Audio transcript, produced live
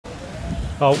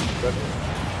Oh.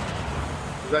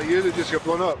 Is that you that just got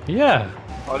blown up? Yeah.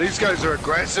 Oh, these guys are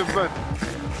aggressive, man.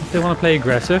 They want to play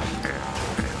aggressive.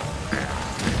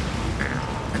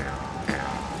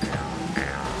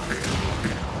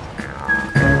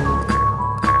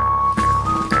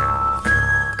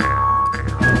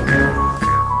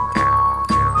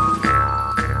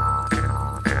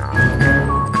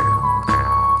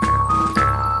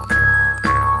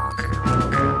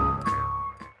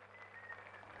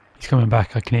 He's coming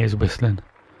back. I can hear his whistling.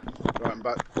 Right, I'm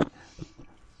back.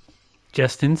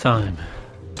 Just in time.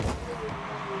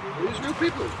 Are these real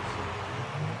people?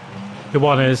 The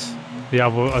one is. The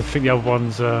other, I think the other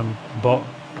one's bot.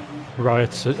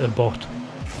 Riot's a bot.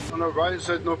 Oh no, Ryan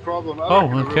said no problem. Oh,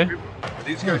 okay.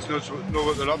 These guys know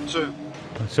what they're up to.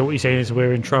 So what you're saying is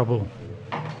we're in trouble.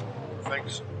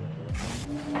 Thanks.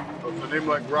 But for a name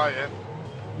like Riot,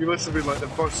 you must have been like the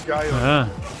first guy on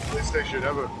PlayStation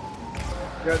ever.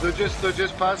 Yeah, they're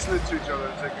just passing it to each other.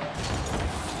 It's like,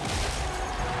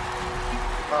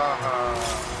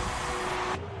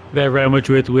 They're Real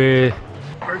Madrid, we're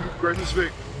Grimsby.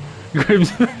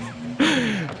 Grimsby.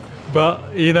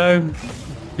 But, you know,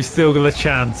 we still got a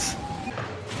chance.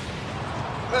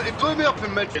 He blew me up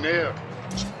in mid-air.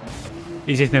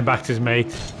 He's hitting it back to his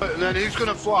mate. And then he's going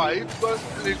to fly, but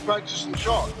he's practicing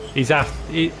shots. He's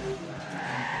after...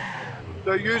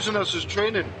 They're using us as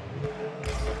training.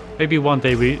 Maybe one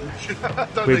day we'll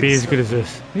be as good as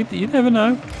this. You never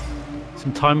know.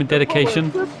 Some time and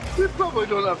dedication. They probably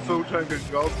don't have full-time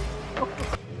jobs. I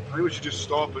think we should just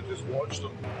stop and just watch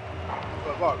them.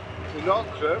 But look, he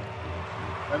knocks it,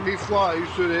 and he flies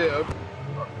through the air,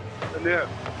 and there.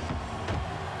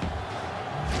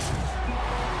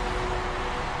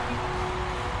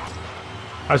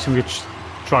 I think we could just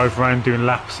drive around doing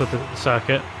laps of the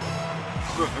circuit.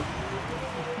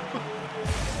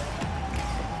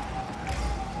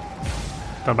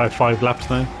 Done about 5 laps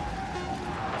now.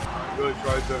 I really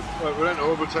tried to. We're into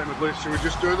overtime at least. Should we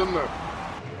just do them now?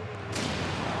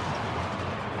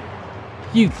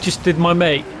 You just did my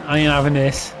mate. I ain't having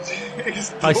this.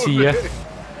 I see ya. He's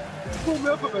pulled me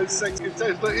up about 6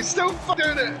 times, but he's still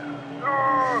doing it.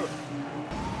 Oh!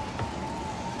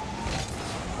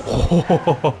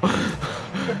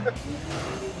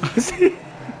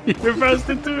 You reversed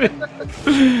into it.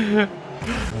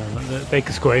 They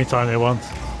can score anytime they want.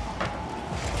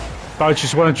 But I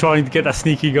just want to try and get that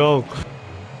sneaky goal.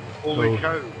 Holy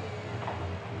cow.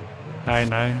 I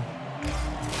know.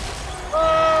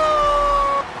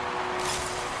 Oh!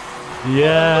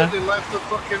 Yeah. They left the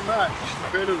fucking match. The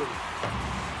pair of them.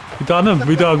 We done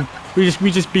them.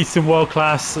 We just beat some world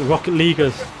class Rocket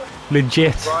Leaguers.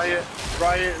 Legit. Riot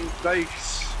and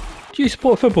Dice. Do you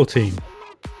support a football team?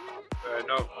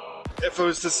 No. If I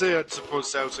was to say, I'd support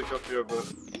Celtic up here,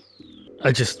 but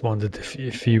I just wondered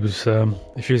if he was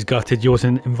gutted you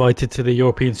wasn't invited to the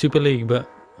European Super League, but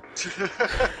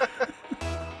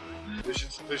they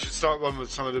should start one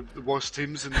with some of the worst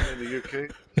teams in the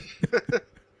UK.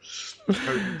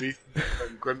 Howden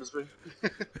and Grimsby.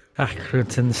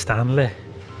 Accrington Stanley.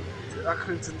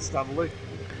 Accrington Stanley.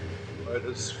 Right,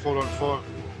 it's 4-on-4.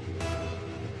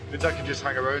 Means I can just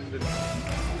hang around and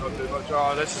not do much.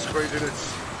 Oh, this is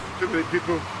craziness. Too many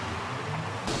people.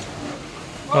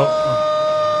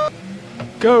 Oh.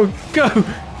 Go!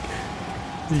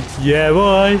 Yeah,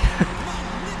 boy!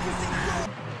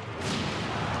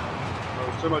 Oh,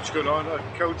 there's too much going on. I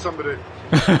killed somebody.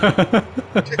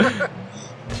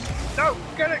 No!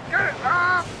 Get it!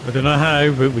 Ah! I don't know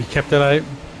how, but we kept it out.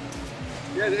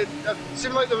 Yeah, it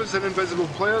seemed like there was an invisible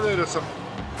player there or something.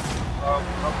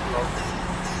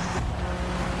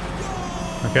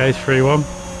 Okay, it's 3-1.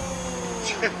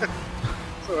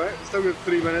 It's alright, still got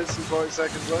 3 minutes and 40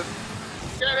 seconds left.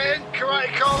 Get in!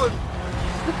 Karate Colin!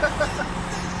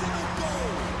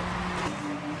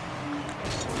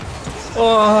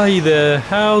 Oh, the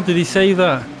hell did he say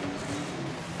that?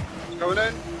 Going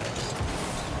in?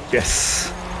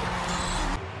 Yes.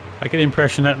 I get the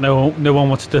impression that no one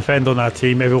wants to defend on our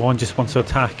team, everyone just wants to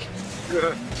attack.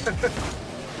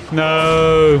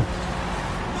 No!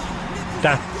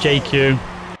 That JQ.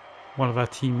 One of our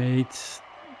teammates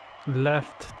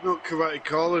left. Not Karate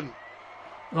Colin.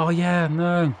 Oh yeah,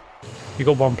 no. We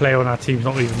got one player on our team who's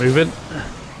not even moving.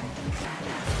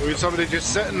 Was somebody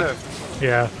just sitting there?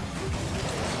 Yeah.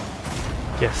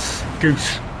 Yes.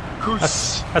 Goose.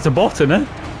 Goose. That's a bot, isn't it?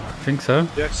 I think so.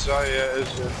 Yes, it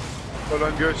is. Well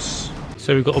done, Goose.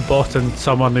 So we've got a bot and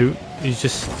someone who's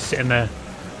just sitting there.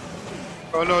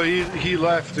 Oh no, he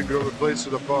left and got replaced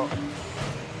with a bot.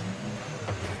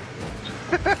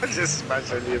 Just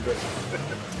smashing you a bit.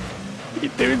 What are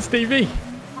you doing, Stevie?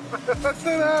 I don't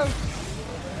know.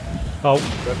 Oh.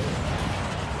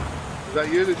 Is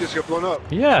that you that just got blown up?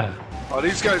 Yeah. Oh,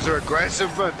 these guys are aggressive,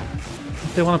 man.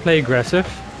 They want to play aggressive.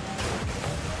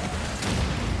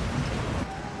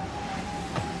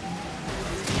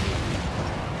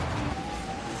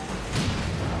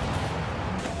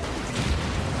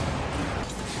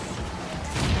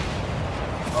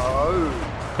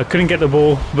 Oh. I couldn't get the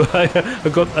ball, but I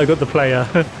got the player.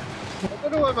 I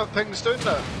don't know why my ping's doing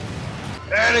that.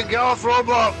 There, get off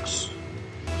Roblox!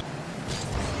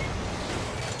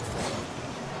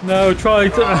 No, try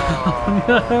to.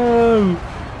 No!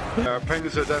 Our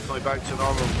pings are definitely back to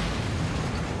normal.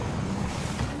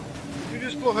 You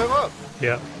just blow him up?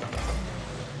 Yeah.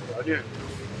 I knew.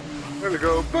 There we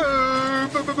go. Boom!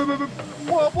 Boom! Boom! Boom! Boom!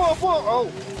 Whoa! Whoa! Whoa!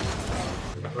 Oh!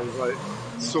 I was like,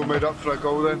 so made up for a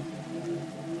goal then.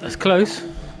 That's close.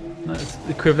 That's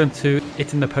equivalent to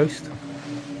hitting the post.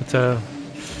 But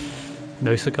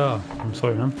no cigar. I'm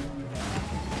sorry, man.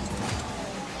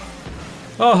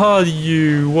 Oh,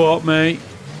 you what, mate?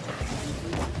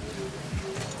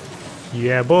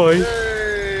 Yeah, boy.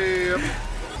 Hey.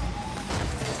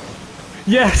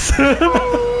 Yes!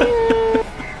 Oh.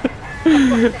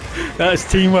 That's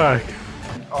teamwork.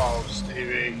 Oh,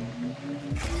 Stevie.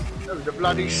 That was a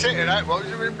bloody sitter, that was.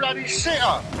 It was a bloody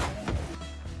sitter.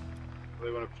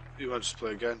 You want to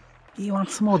play again? You want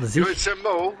some more, does he? You want some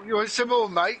more? You want some more,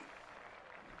 mate?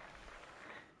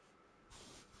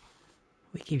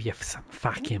 We give you some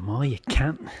fucking more, you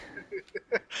can't.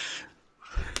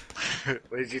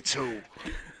 Where's your tool?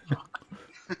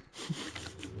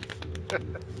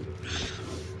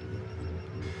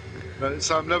 No,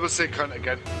 so I've never said cunt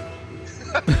again.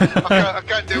 I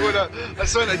can't deal with that. I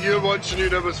saw that you once and you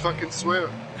never fucking swear.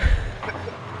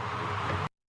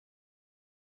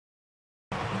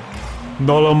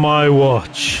 Not on my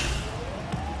watch.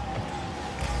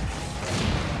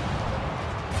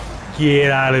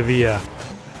 Get out of here.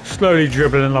 Slowly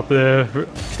dribbling up there.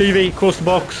 Stevie, across the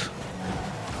box.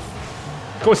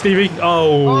 Go on, Stevie.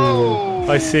 Oh,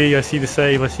 I see the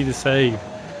save, I see the save.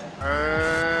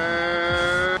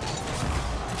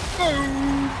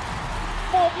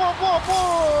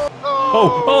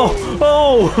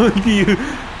 Oh, you.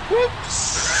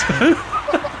 Whoops.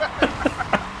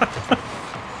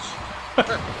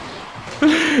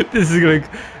 This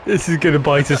is gonna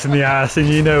bite us in the ass, and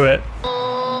you know it.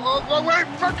 Oh, wait,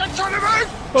 fucking turn around!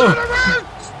 Oh. Turn around!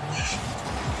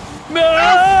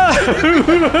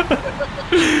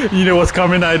 No! You know what's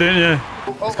coming now, don't you?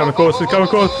 It's coming across, it's coming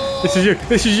across. This is you,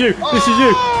 this is you, this is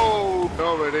you.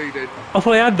 No, it did. I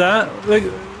thought I had that. Like,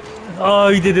 oh,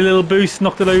 he did a little boost,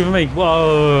 knocked it over me.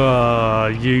 Whoa,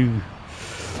 you.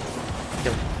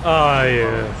 Oh,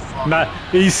 yeah. Nah,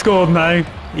 he's scored now.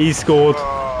 He scored.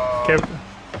 Kev.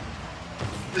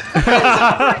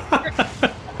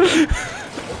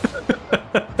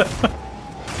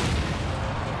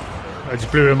 I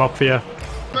just blew him up for you.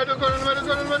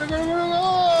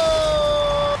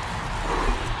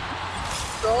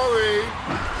 Sorry.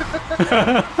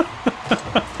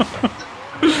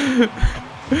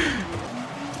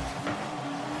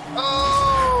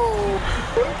 Oh.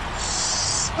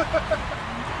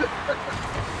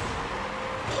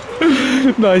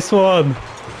 Nice one.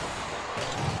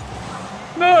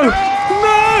 No! No!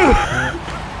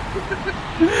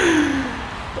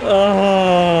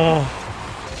 Oh.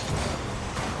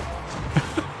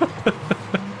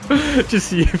 Just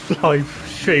see you fly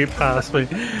straight past me. It's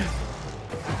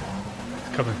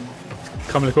coming. It's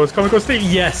coming across, Steve.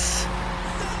 Yes!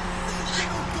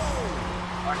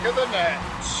 Back of the net.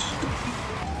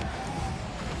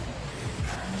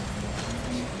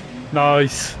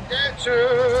 Nice. Get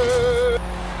you.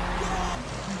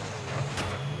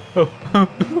 Oh.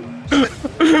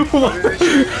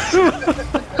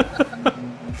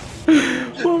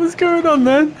 What was going on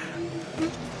then?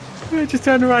 I just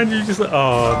turned around and you just like,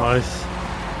 oh, nice.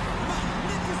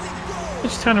 I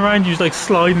just turned around and you just like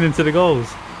sliding into the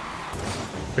goals.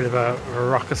 Bit of a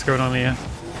ruckus going on here.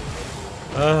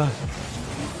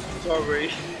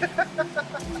 Sorry.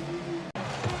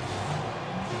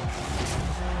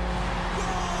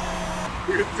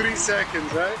 You got 3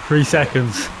 seconds, right? 3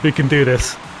 seconds. We can do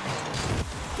this.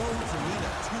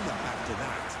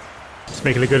 Let's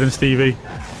make it look good in Stevie.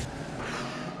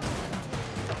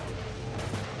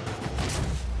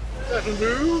 That'll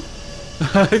do.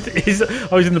 I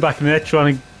was in the back of the net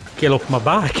trying to get off my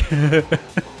back.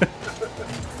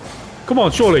 Come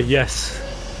on, surely, yes.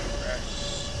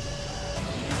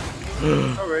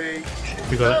 Sorry.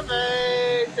 We got it.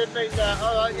 Didn't make that.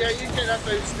 Alright, yeah, you get that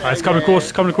boost there. Alright, it's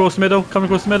coming across the middle, coming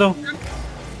across the middle.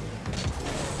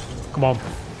 Come on.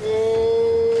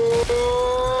 Oh,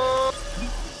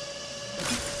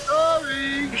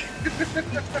 sorry.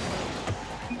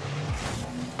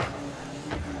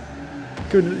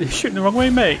 Good, you're shooting the wrong way,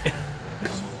 mate.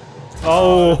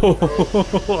 Oh.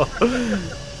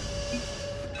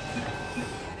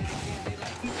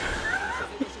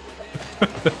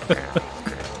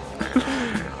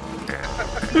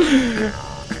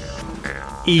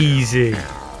 Easy.